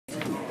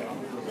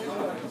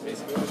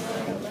Sex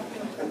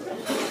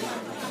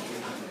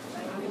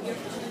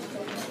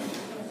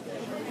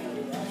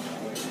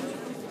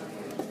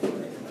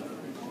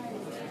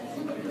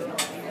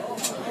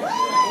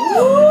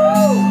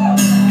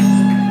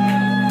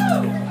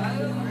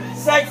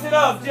it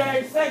up,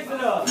 Jay. Sex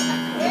it up.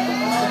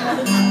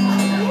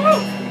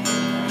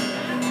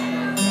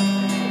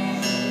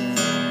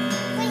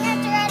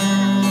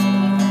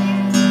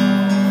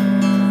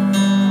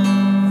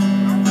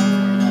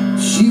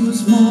 She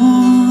was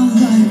more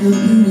like a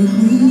beauty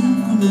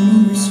queen from a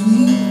movie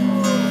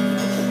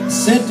suite.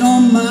 Said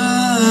don't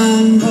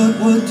mind, but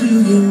what do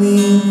you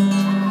mean?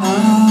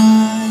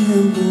 I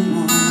am the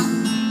one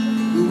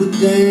who would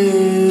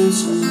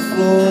dance on the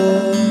floor.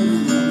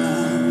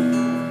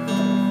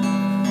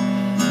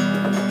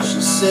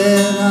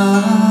 Said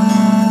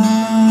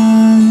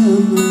I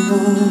am the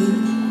one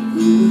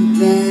who would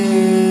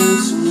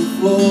dance on the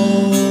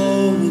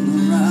floor and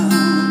around.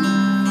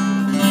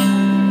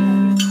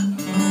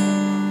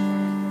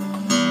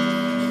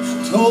 She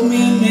told me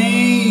her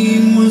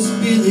name was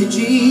Billie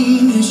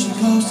Jean, and she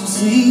caused to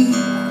sing.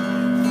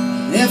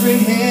 Every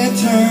head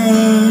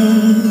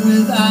turned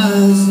with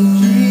eyes that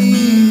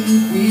dream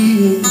of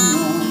being the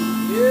one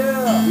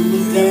who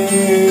would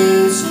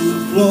dance on the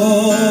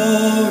floor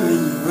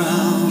and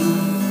around.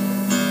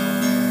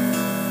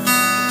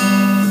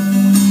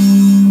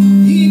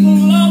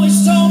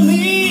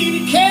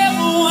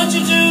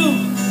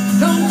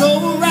 Don't go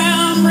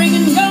around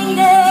breaking young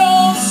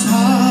girls'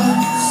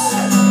 hearts.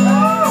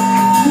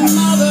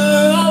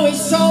 Mother always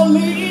told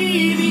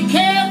me, be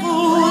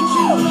careful what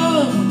you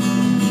love,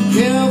 be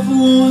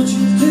careful what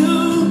you do,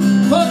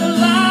 for the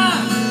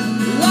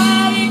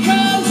lie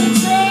becomes a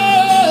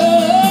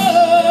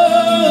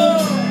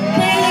truth.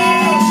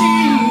 Billie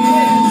Jean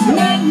is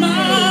not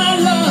my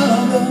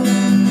lover,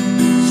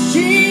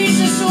 she's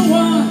just the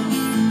one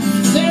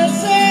that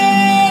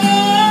said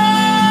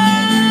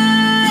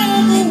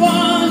I'm the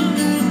one.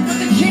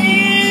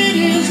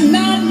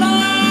 Not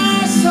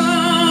my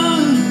son.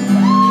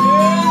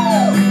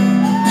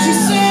 She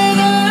said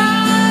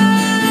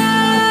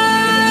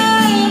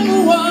I'm the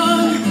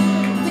one.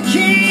 The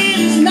kid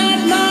is not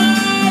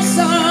my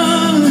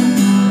son.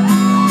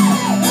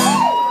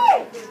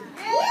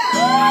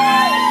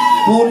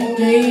 40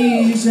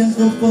 days and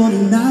for 40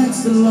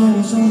 nights the law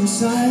was on the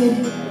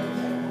side.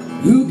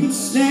 Who could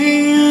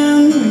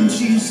stand when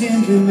she's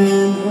in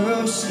demand?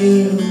 Her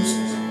schemes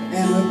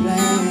and her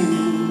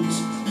plans,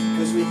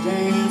 'cause we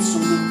dance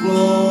on the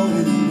floor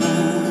and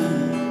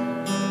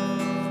around.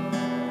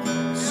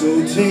 So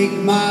take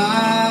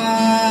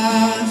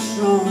my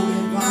strong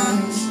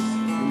advice.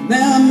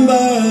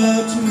 Remember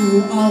to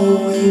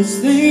always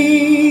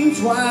think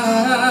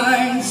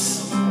twice.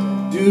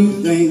 Do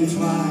think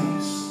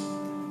twice.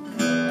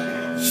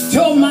 She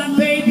told my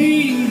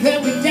baby that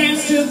we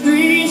danced till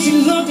 3. She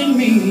looked at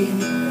me,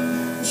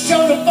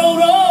 showed a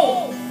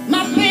photo.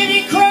 My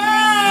baby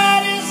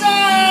cried, his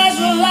eyes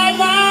were like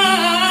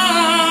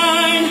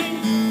mine.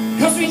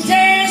 'Cause we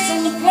danced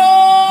on the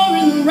floor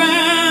and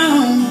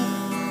around.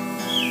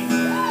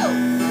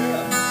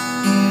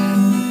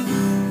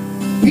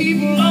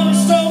 People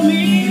always told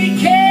me, be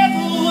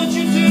careful what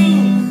you do.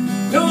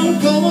 Don't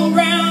go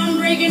around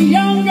breaking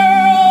young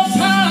girls'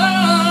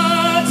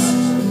 hearts.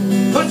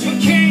 But you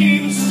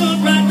came and stood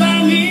right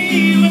by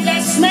me with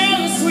that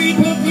smell of sweet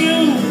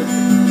perfume.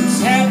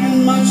 It's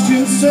happened much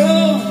too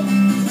soon.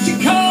 She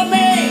called me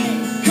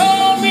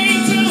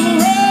to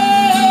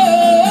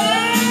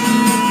run.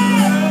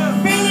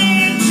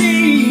 Billie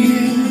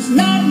Jean is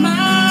not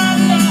my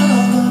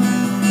lover.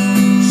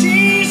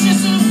 She's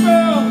just a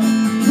girl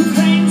who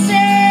claims that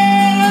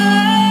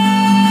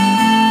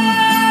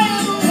I'm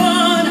the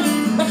one,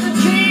 but the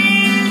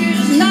kid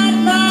is not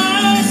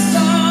my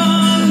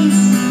son.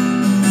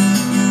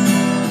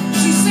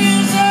 She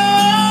says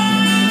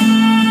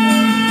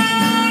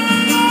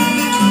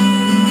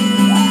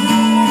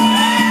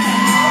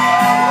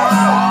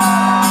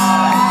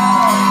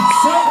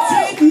so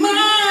take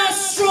my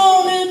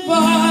strong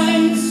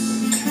advice.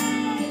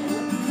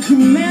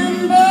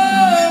 Remember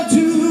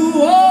to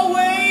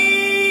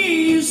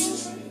always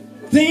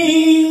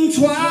think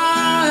twice.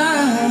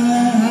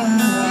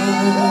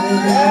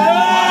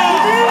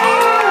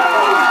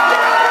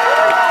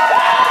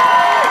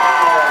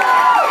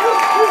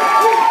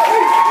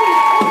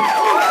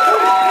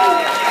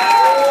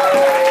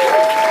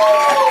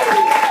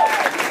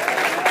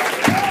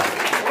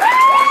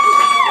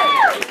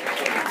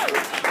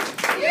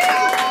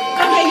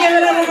 Okay, give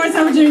it up one more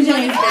time for Jimmy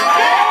James.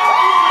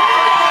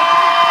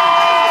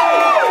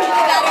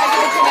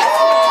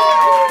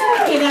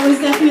 Okay, that was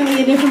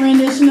definitely a different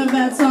rendition of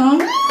that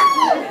song.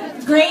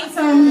 Great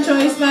song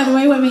choice, by the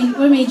way. What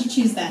made you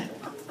choose that?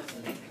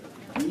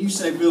 When you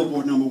say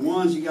Billboard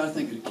 #1s, you got to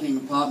think of the king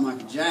of pop,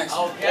 Michael Jackson.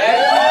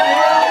 Okay.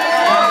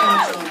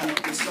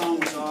 The song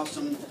was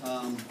awesome.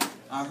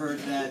 I heard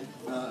that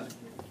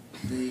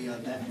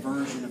that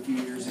version a few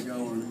years ago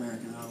on an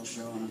American Idol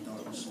show, and I thought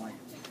it was awesome.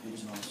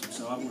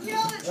 So I wanted to.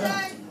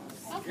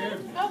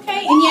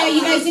 Okay, and yeah,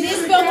 you guys, it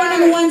is Billboard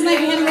 #1s. Like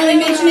we hadn't really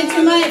mentioned it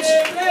too much,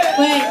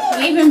 but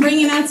They've been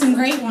bringing out some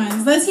great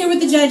ones. Let's hear what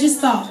the judges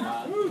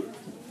thought.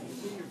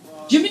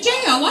 Jimmy J,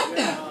 I like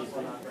that.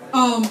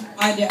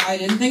 I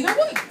didn't think I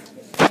would.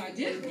 I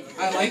did.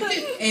 I liked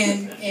it,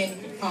 and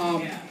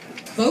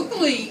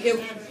vocally,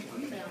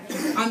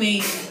 I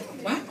mean,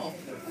 wow.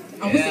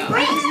 I was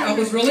impressed. I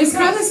was really She's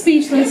kind of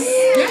speechless.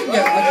 Yeah,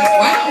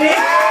 wow.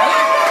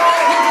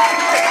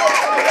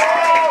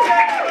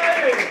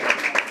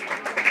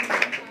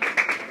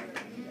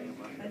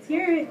 Let's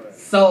hear it.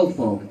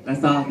 Soulful.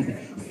 That's all I can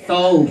say.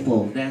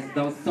 Soulful. That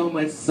was so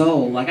much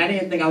soul. Like, I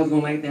didn't think I was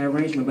gonna like that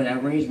arrangement, but that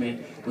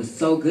arrangement was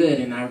so good,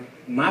 and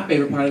my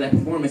favorite part of that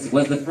performance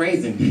was the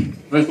phrasing.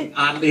 But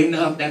oddly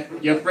enough,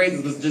 that your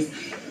phrases was just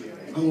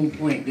on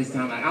point this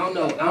time. Like, I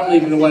don't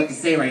even know what to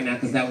say right now,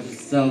 because that was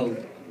just so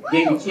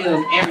gave me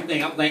chills,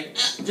 everything. I was like,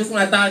 just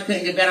when I thought it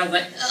couldn't get better, I was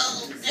like,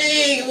 oh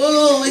dang,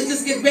 whoa, it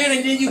just gets better.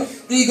 And then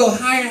you go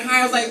higher and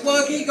higher. I was like,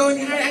 whoa, can you go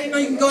any higher? I didn't know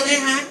you can go that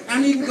high. I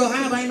knew you can go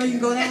high, but I didn't know you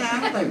can go that high.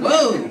 I was like,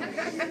 whoa.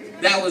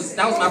 That was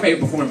my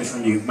favorite performance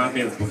from you. My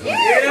favorite performance.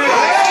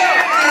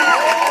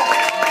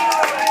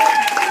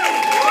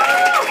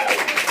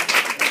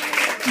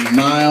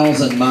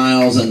 Miles and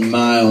miles and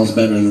miles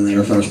better than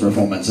your first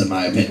performance, in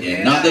my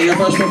opinion. Not that your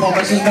first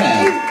performance was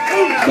bad,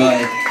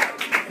 but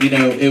you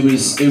know, it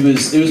was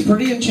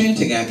pretty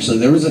enchanting, actually.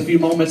 There was a few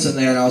moments in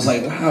there, and I was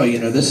like, wow, you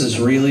know, this is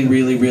really,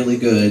 really, really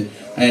good.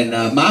 And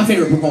my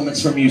favorite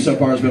performance from you so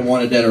far has been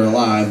Wanted Dead or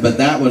Alive, but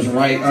that was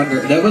right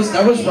under, that was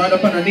right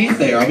up underneath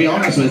there. I'll be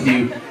honest with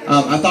you.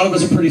 I thought it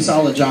was a pretty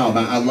solid job.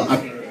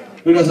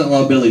 Who doesn't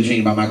love Billie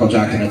Jean by Michael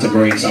Jackson? It's a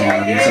great song.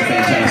 I mean, it's a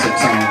fantastic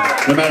song.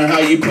 No matter how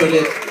you put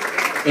it,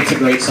 it's a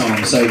great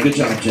song. So good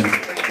job, Jim.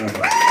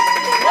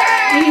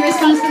 Any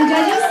response from the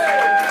judges?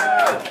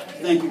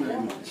 Thank you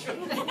very much.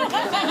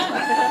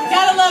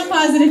 Gotta love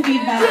positive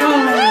feedback.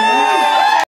 Oh.